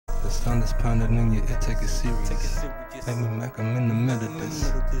sound that's pounding in your ear, take it serious. Baby Mac, I'm in the middle of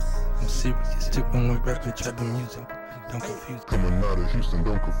this. I'm serious, stick on the rap and trap the music. Don't confuse it. Coming out of Houston,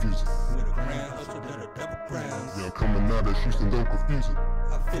 don't confuse it. Yeah, coming out of Houston, don't confuse it.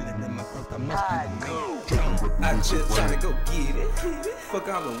 I feel it in my throat, I must be the man. I just tryna go get it. Fuck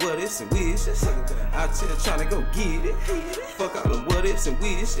all them what ifs and wishes. I just tryna go get it. Fuck all them what ifs and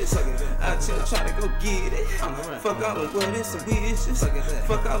wishes. I just tryna go get it. Fuck all them what ifs and wishes.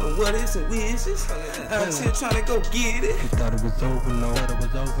 Fuck all them what ifs and wishes. I just tryna go get it. You thought it was over, no.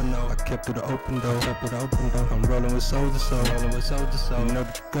 I kept it open though. I'm rolling with soldiers, so you know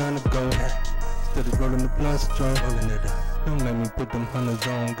the gun to go. Instead of rolling the blunt strong, don't make me put them hunters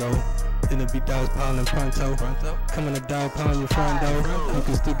on go. It'll be dogs piling pronto. Coming to dog pound your front door. You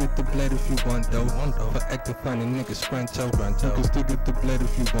can still get the blade if you want though. For acting funny niggas sprinto. You can still get the blade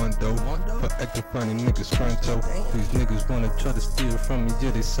if you want though. For acting funny niggas sprinto. These niggas wanna try to steal from me,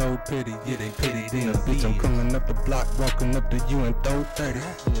 yeah they so petty, yeah they petty. Then bitch I'm coming up the block, walking up to you and throw 30.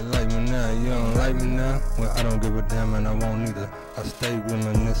 You like me now, you don't like me now? Well I don't give a damn and I won't either. I stay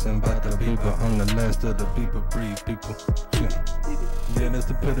reminiscing about the people. I'm the last of the people breed people. Yeah, that's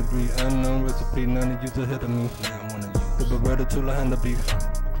the pedigree, unknown recipe, none of you's ahead of me. Now I'm one of you. The Beretta tool, I hand the beef.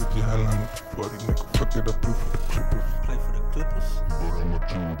 Put your hell on with the 40, nigga, fuck it up, play for the Clippers. Play for the Clippers? But I'm a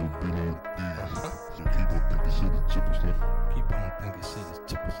Jew, don't beat on the D. So keep on thinking shit is chippers, nigga. Keep on thinking shit is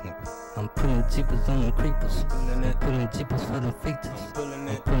chippers, nigga. I'm putting jeepers on the creepers. I'm putting jeepers for the features.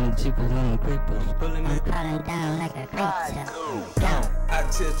 I'm putting jeepers on the creepers. I'm cutting down like a creature. I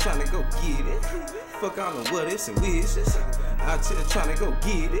just tryna go get it. Fuck all them what ifs and wishes. I just tryna go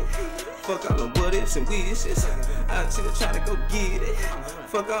get it. Fuck all them what ifs and wishes. I just tryna go get it.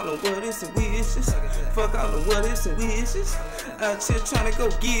 Fuck all them what ifs and wishes. Fuck all them what ifs and wishes. I just tryna go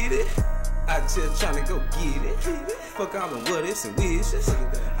get it. I just tryna go get it. Fuck all them what ifs and wishes.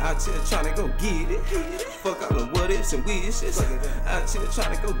 I just tryna go get it. Fuck all them what ifs and wishes. I just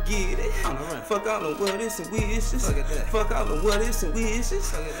tryna go get it. Fuck all them what ifs and wishes. Fuck all them what ifs and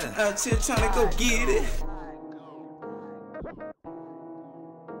wishes. I just tryna go get it.